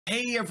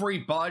Hey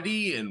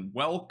everybody, and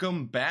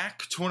welcome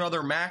back to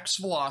another Max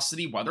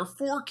Velocity weather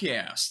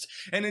forecast.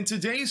 And in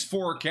today's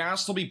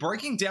forecast, we'll be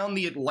breaking down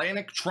the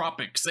Atlantic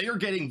tropics. They are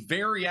getting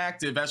very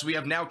active as we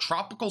have now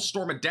Tropical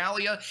Storm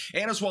Idalia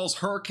and as well as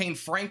Hurricane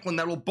Franklin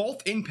that will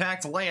both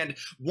impact land,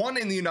 one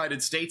in the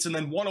United States and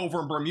then one over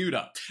in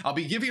Bermuda. I'll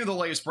be giving you the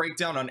latest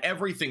breakdown on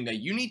everything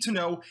that you need to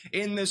know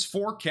in this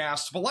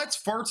forecast, but let's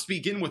first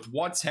begin with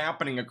what's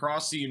happening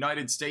across the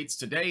United States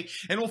today.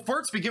 And we'll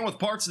first begin with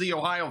parts of the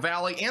Ohio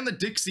Valley and the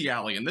Dixie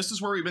Alley, and this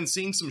is where we've been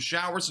seeing some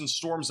showers and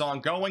storms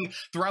ongoing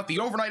throughout the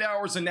overnight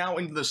hours and now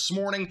into this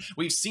morning.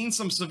 We've seen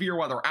some severe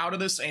weather out of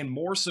this, and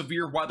more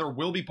severe weather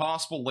will be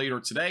possible later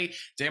today.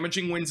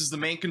 Damaging winds is the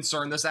main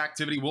concern. This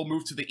activity will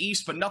move to the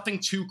east, but nothing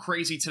too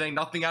crazy today,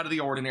 nothing out of the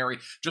ordinary,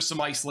 just some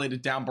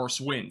isolated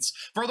downburst winds.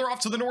 Further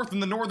off to the north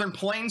in the northern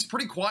plains,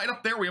 pretty quiet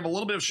up there. We have a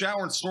little bit of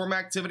shower and storm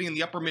activity in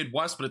the upper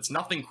Midwest, but it's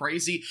nothing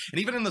crazy. And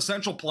even in the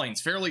central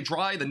plains, fairly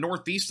dry. The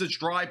northeast is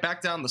dry.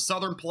 Back down the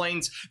southern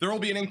plains, there will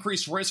be an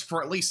increased risk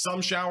for at least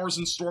some showers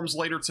and storms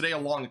later today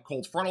along a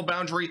cold frontal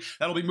boundary.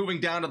 That'll be moving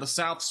down to the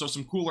south, so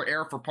some cooler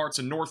air for parts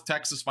of North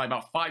Texas by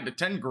about 5 to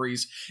 10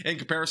 degrees in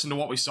comparison to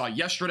what we saw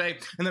yesterday.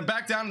 And then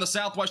back down in the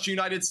southwest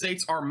United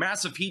States, our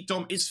massive heat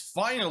dome is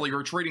finally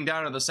retreating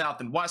down to the south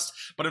and west,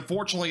 but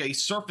unfortunately a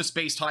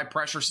surface-based high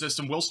pressure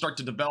system will start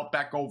to develop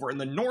back over in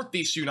the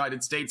northeast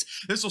United States.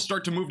 This will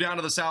start to move down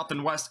to the south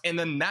and west, and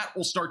then that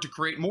will start to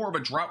create more of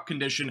a drought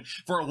condition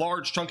for a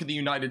large chunk of the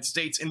United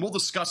States, and we'll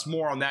discuss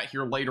more on that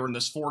here later in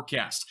this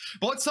forecast.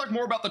 But let's talk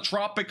more about the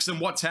tropics and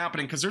what's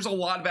happening, because there's a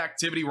lot of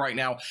activity right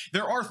now.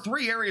 There are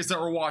 3 areas that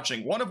we're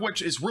watching, one of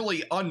which is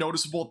really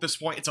unnoticeable at this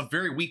point. It's a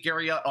very weak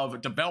area of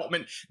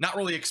development, not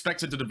really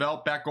expected to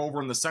develop back over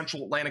in the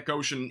central Atlantic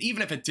Ocean.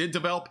 Even if it did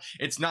develop,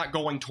 it's not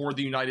going toward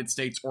the United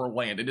States or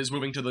land. It is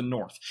moving to the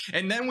north.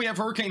 And then we have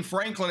Hurricane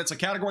Franklin. It's a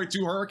Category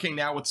 2 hurricane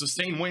now with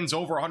sustained winds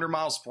over 100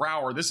 miles per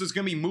hour. This is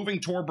going to be moving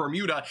toward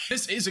Bermuda.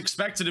 This is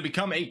expected to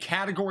become a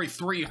Category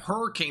 3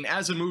 hurricane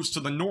as it moves to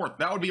the north.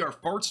 That would be our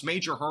first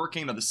major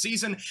hurricane of the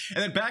season.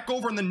 And then back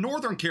over in the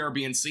northern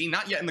Caribbean Sea,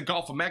 not yet in the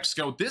Gulf of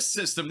Mexico, this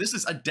system, this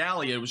is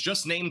Idalia. It was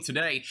just named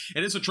today.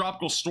 It is a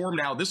tropical storm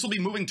now. This will be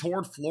moving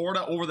toward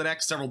Florida over the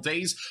next several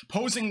days,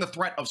 posing the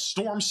threat of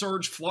storm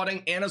surge,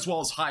 flooding, and as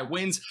well as high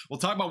winds. We'll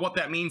talk about what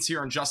that means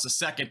here in just a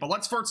second, but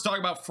let's first talk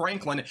about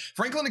Franklin.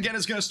 Franklin, again,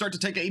 is going to start to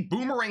take a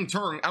boomerang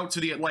turn out to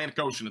the Atlantic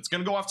Ocean. It's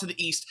going to go off to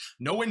the east.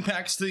 No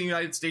impacts to the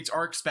United States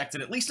are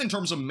expected, at least in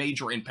terms of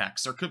major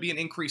impacts. There could be an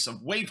increase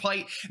of wave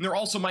height, and there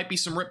also might be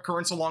some rip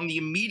currents along the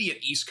immediate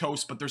east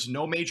coast, but there's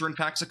no major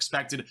impacts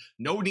expected.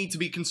 No need to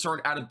be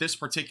concerned out of this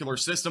particular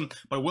system,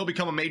 but it will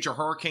become a major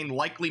hurricane,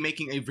 likely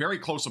making a very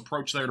close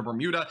approach there to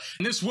Bermuda.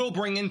 And this will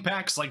bring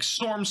impacts like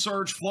storm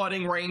surge,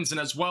 flooding, rains, and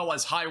as well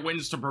as high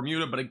winds to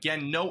Bermuda. But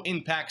again, no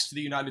impacts to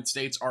the United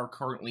States are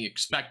currently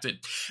expected.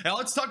 Now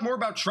let's talk more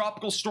about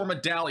Tropical Storm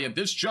Idalia.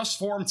 This just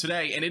formed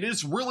today, and it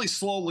is really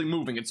slowly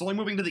moving. It's only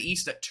moving to the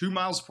east at 2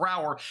 miles per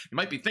hour. You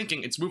might be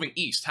thinking it's moving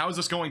east. How is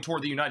this going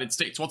toward the United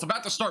States? Well, it's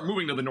about to start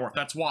moving to the north.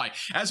 That's why.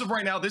 As of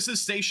right now, this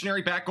is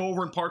stationary back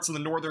over in parts of the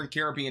northern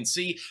Caribbean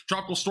Sea.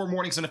 Tropical storm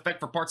warnings in effect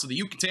for parts of the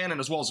Yucatan and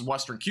as well as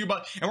western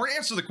Cuba. And we're going to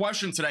answer the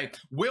question today,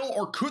 will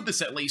or could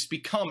this at least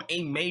become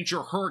a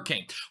major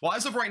hurricane? Well,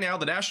 as of right now,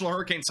 the National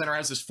Hurricane Center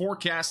has this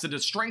forecasted to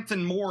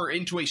strengthen more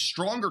into a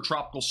stronger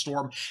tropical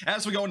storm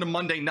as we go into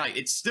Monday night.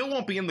 It still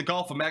won't be in the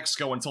Gulf of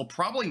Mexico until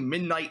probably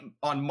midnight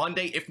on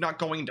Monday, if not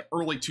going into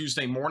early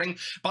Tuesday morning.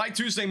 By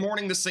Tuesday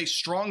morning, this is a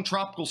strong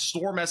tropical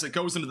storm as it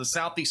goes into the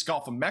southeast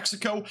Gulf of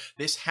Mexico.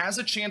 This has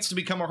a chance to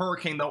become a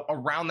hurricane, though,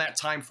 around that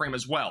time frame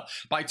as well.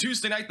 By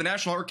Tuesday night, the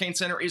National Hurricane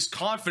Center is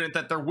confident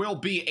that there will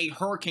be a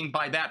hurricane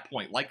by that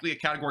point, likely a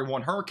Category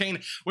 1 hurricane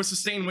with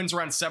sustained winds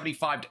around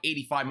 75 to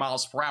 85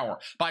 miles per hour.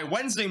 By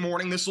Wednesday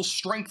morning, this will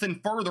strengthen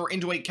further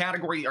into a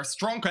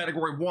strong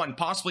Category 1,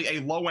 possibly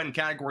a low-end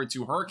Category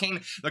 2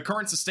 hurricane. The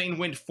current sustained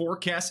wind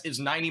forecast is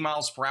 90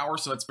 miles per hour,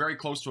 so that's very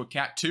close to a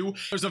Cat 2.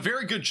 There's a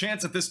very good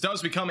chance that this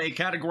does become a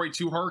Category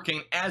 2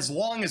 hurricane as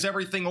long as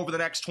everything over the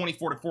next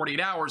 24 to 48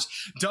 hours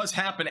does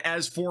happen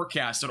as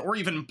forecasted, or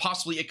even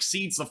possibly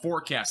exceeds the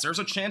forecast. There's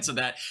a chance of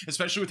that,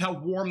 especially with how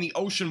warm the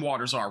ocean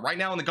waters are. Right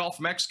now in the Gulf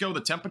of Mexico,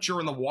 the temperature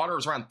in the water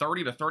is around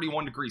 30 to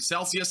 31 degrees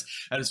Celsius.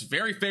 That is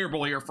very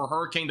favorable here for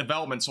hurricane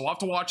development, so we'll have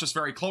to watch this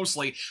very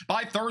closely.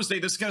 By Thursday,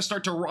 this is going to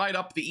start to ride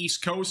up the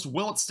east coast.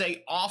 Will it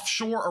stay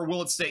offshore or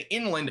will it stay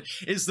inland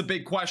is the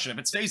big question. If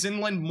it stays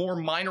inland, more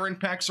minor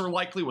impacts are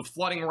likely with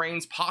flooding,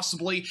 rains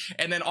possibly,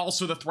 and then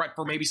also the threat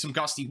for maybe some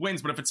gusty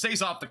winds. But if it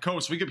stays off the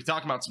coast, we could be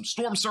talking about some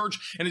storm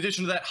surge. In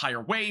addition to that,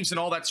 higher waves and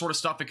all that sort of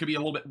stuff. It could be a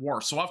little bit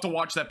worse, so we'll have to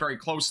watch that very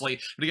closely.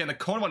 But again, the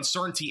cone of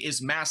uncertainty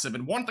is massive.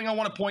 And one thing I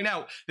want to point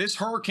out, this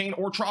hurricane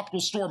or tropical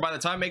storm, by the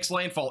time it makes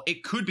landfall,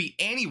 it could be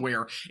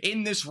anywhere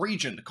in this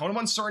region. The cone of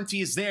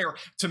uncertainty is there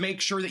to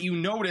make sure that you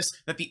notice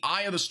that the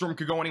eye of the storm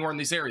could go anywhere in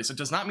these areas. It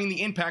does not mean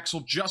the impacts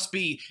will just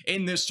be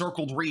in this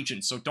circled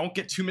region, so don't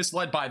get too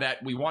misled by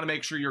that. We want to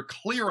make sure you're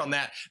clear on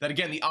that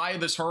again, the eye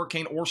of this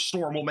hurricane or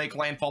storm will make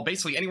landfall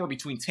basically anywhere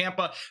between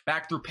Tampa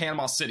back through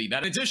Panama City.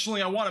 That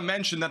additionally, I want to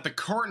mention that the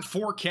current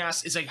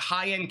forecast is a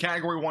high-end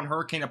Category 1 1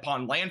 hurricane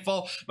upon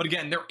landfall, but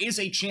again, there is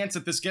a chance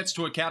that this gets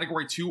to a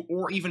Category 2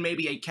 or even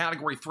maybe a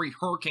Category 3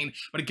 hurricane,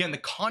 but again, the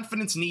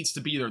confidence needs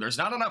to be there. There's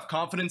not enough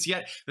confidence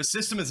yet. The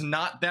system is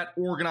not that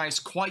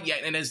organized quite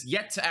yet and has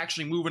yet to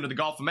actually move into the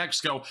Gulf of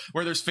Mexico,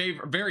 where there's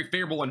very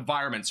favorable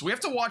environments. So we have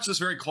to watch this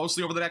very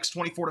closely over the next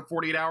 24 to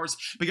 48 hours,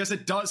 because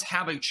it does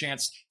have a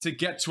chance to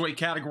get to a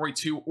Category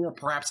 2 or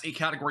perhaps a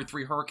Category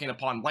 3 hurricane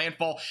upon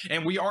landfall,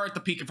 and we are at the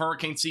peak of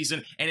hurricane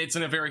season, and it's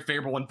in a very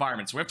favorable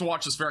environment, so we have to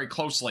watch this very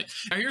closely.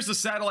 Now here's the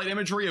satellite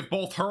imagery of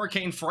both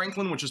Hurricane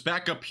Franklin, which is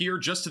back up here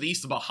just to the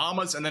east of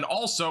Bahamas, and then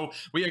also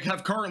we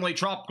have currently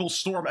Tropical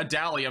Storm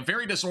Idalia.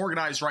 Very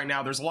disorganized right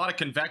now. There's a lot of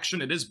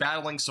convection. It is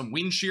battling some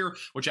wind shear,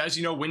 which, as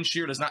you know, wind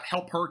shear does not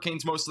help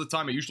hurricanes most of the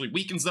time. It usually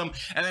weakens them,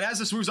 and then as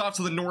this moves off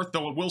to the north,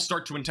 though, it will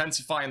start to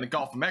intensify in the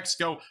Gulf of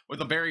Mexico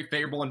with a very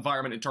favorable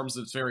environment in terms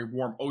of its very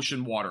warm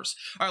ocean waters.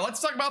 All right,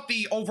 let's talk about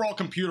the overall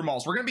computer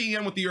models. We're going to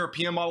begin with the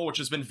European model, which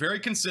has been very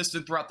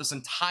consistent throughout this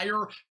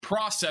entire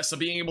process of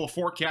being able to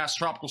forecast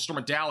Tropical Storm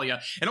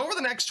Idalia. And over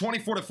the next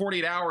 24 to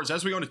 48 hours,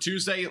 as we go into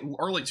Tuesday,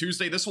 early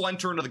Tuesday, this will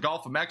enter into the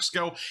Gulf of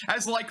Mexico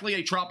as likely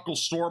a tropical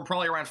storm,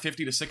 probably around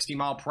 50 to 60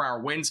 mile per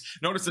hour winds.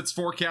 Notice it's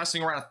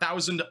forecasting around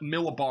 1,000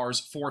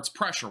 millibars for its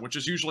pressure, which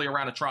is usually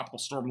around a tropical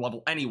storm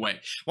level anyway.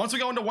 Once we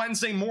go into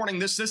Wednesday morning,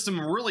 this system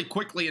really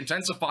quickly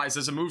intensifies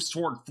as it moves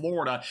toward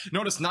Florida.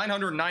 Notice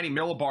 990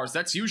 millibars.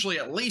 That's usually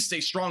at least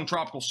a strong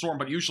tropical storm,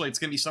 but usually it's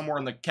going to be somewhere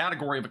in the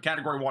category of a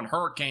Category 1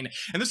 hurricane.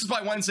 And this is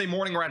by Wednesday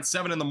morning around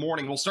 7 in the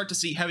morning. We'll start to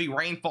see heavy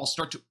rainfall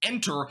start to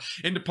enter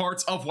into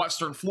parts of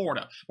western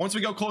Florida. Once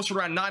we go closer to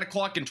around 9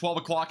 o'clock and 12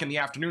 o'clock in the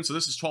afternoon, so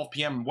this is 12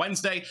 p.m.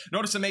 Wednesday,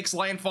 notice it makes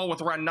landfall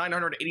with around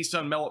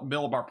 987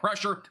 millibar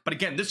pressure. But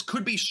again, this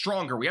could be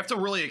stronger. We have to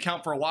really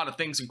account for a lot of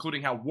things,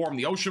 including how warm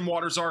the ocean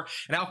waters are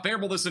and how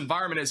favorable this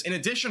environment is. In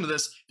addition to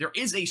this, there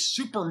is a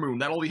supermoon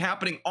that will be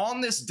happening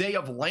on this day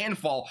of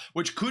landfall,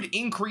 which could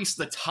increase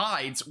the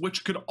tides,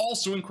 which could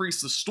also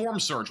increase the storm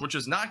surge, which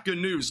is not good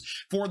news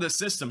for the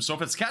system. So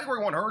if it's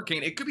Category 1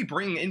 hurricane, it could be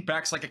bringing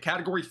impacts like a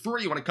Category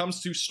 3 when it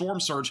comes to storm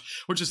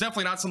surge, which is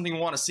definitely not something we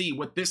want to see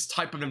with this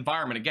type of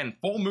environment. Again,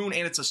 full moon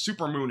and it's a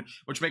supermoon,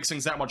 which makes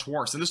things that much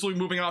worse. And this will be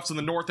moving off to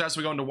the north as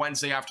we go into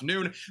Wednesday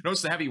afternoon.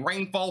 Notice the heavy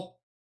rainfall.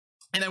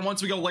 And then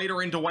once we go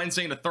later into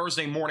Wednesday into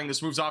Thursday morning,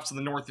 this moves off to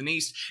the north and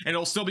east, and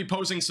it'll still be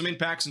posing some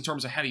impacts in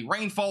terms of heavy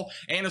rainfall,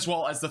 and as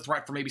well as the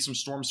threat for maybe some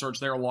storm surge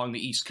there along the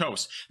east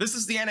coast. This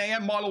is the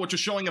NAM model, which is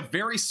showing a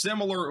very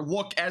similar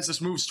look as this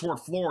moves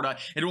toward Florida.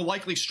 It will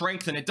likely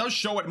strengthen. It does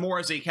show it more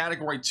as a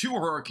Category 2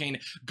 hurricane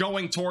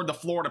going toward the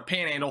Florida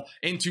Panhandle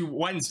into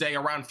Wednesday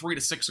around 3 to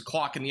 6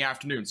 o'clock in the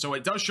afternoon. So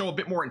it does show a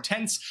bit more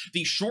intense.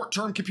 The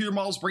short-term computer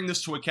models bring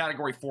this to a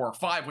Category 4 or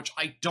 5, which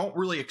I don't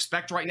really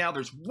expect right now.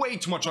 There's way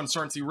too much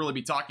uncertainty really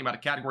be talking about a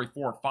Category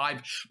 4 or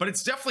 5, but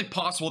it's definitely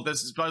possible that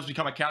this does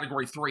become a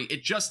Category 3.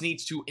 It just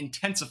needs to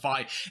intensify,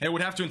 and it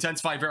would have to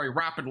intensify very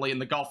rapidly in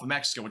the Gulf of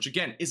Mexico, which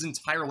again is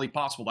entirely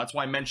possible. That's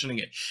why I'm mentioning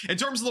it. In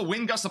terms of the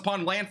wind gusts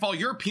upon landfall,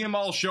 European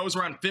model shows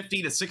around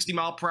 50 to 60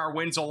 mile per hour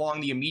winds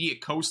along the immediate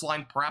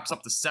coastline, perhaps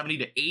up to 70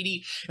 to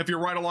 80 if you're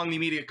right along the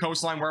immediate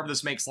coastline wherever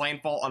this makes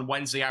landfall on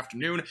Wednesday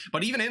afternoon.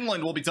 But even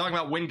inland, we'll be talking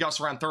about wind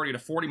gusts around 30 to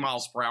 40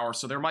 miles per hour,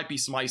 so there might be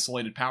some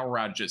isolated power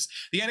outages.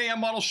 The NAM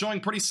model showing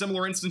pretty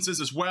similar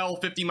instances as well.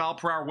 50 mile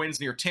per hour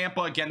winds near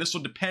Tampa. Again, this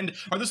will depend,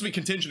 or this will be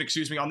contingent,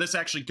 excuse me, on this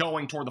actually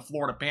going toward the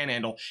Florida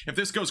Panhandle. If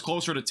this goes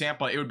closer to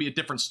Tampa, it would be a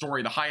different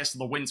story. The highest of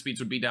the wind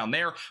speeds would be down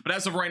there. But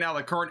as of right now,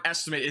 the current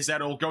estimate is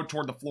that it'll go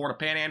toward the Florida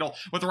Panhandle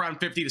with around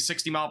 50 to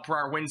 60 mile per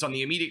hour winds on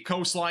the immediate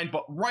coastline.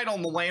 But right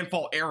on the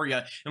landfall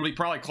area, it'll be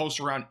probably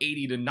closer around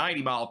 80 to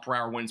 90 mile per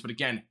hour winds. But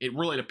again, it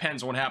really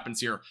depends on what happens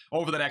here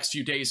over the next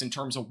few days in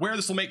terms of where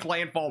this will make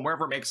landfall, and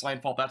wherever it makes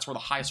landfall, that's where the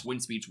highest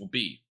wind speeds will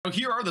be. So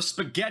here are the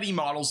spaghetti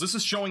models. This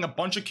is showing a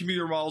bunch of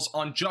computer models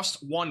on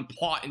just one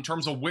plot in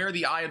terms of where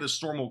the eye of the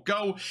storm will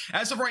go.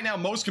 As of right now,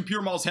 most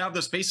computer models have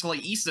this basically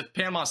east of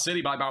Panama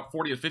City by about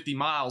 40 to 50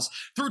 miles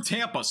through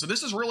Tampa. So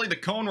this is really the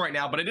cone right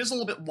now, but it is a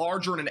little bit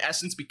larger in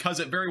essence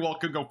because it very well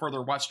could go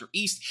further west or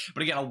east.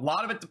 But again, a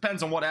lot of it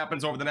depends on what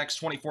happens over the next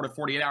 24 to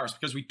 48 hours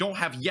because we don't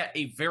have yet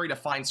a very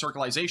defined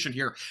circulation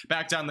here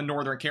back down the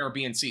northern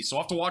Caribbean Sea. So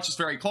we'll have to watch this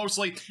very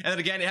closely. And then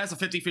again, it has a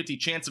 50-50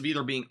 chance of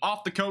either being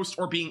off the coast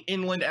or being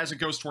inland as it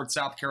goes towards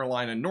South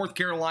Carolina and North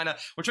Carolina,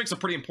 which makes a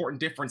pretty important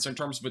difference in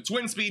terms of its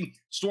wind speed,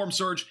 storm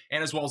surge,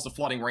 and as well as the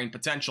flooding rain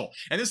potential.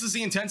 And this is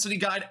the intensity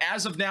guide.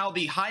 As of now,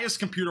 the highest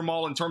computer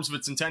model in terms of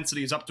its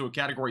intensity is up to a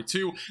Category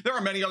 2. There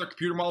are many other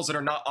computer models that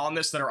are not on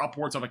this that are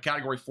upwards of a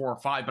Category 4 or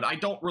 5, but I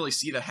don't really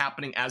see that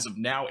happening as of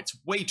now. It's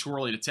way too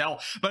early to tell,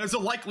 but there's a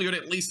likelihood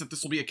at least that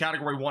this will be a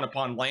Category 1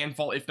 upon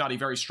landfall, if not a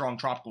very strong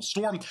tropical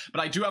storm.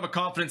 But I do have a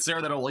confidence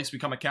there that it'll at least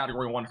become a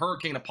Category 1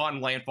 hurricane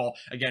upon landfall,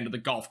 again, to the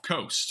Gulf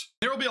Coast.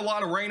 There will be a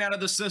lot of rain out of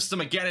the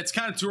system. Again, it's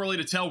kind of too early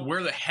to tell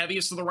where the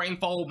heaviest of the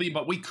rainfall will be,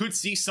 but we could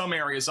see some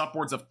areas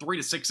upwards of 3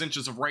 to 6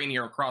 inches of rain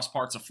here across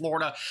parts of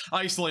Florida.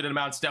 Isolated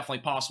amounts definitely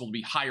possible to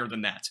be higher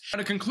than that. And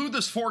to conclude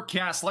this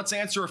forecast, let's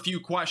answer a few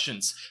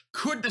questions.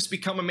 Could this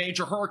become a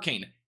major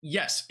hurricane?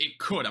 Yes, it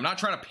could. I'm not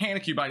trying to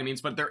panic you by any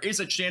means, but there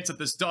is a chance that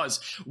this does,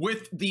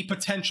 with the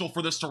potential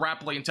for this to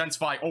rapidly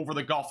intensify over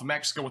the Gulf of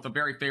Mexico with a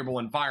very favorable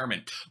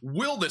environment.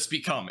 Will this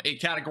become a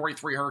Category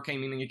 3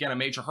 hurricane, meaning, again, a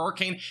major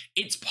hurricane?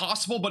 It's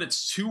possible, but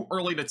it's too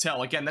early to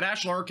tell. Again, the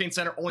National Hurricane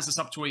Center only says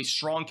up to a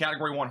strong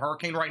Category 1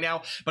 hurricane right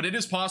now, but it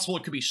is possible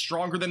it could be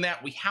stronger than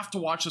that. We have to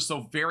watch this,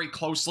 though, very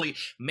closely.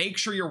 Make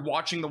sure you're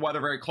watching the weather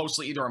very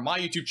closely, either on my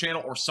YouTube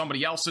channel or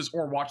somebody else's,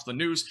 or watch the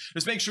news.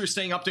 Just make sure you're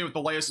staying updated with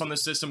the latest on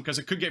this system, because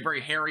it could get very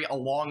hairy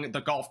along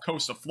the Gulf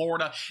Coast of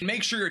Florida.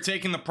 Make sure you're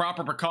taking the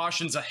proper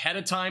precautions ahead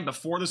of time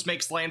before this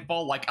makes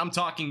landfall. Like, I'm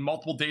talking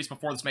multiple days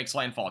before this makes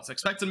landfall. It's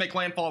expected to make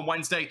landfall on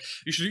Wednesday.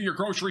 You should do your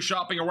grocery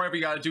shopping or whatever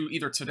you got to do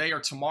either today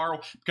or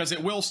tomorrow, because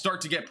it will start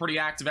to get pretty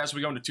active as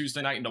we go into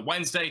Tuesday night into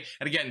Wednesday.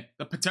 And again,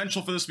 the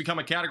potential for this to become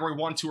a Category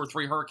 1, 2, or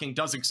 3 hurricane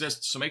does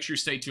exist, so make sure you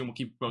stay tuned. We'll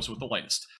keep you posted with the latest.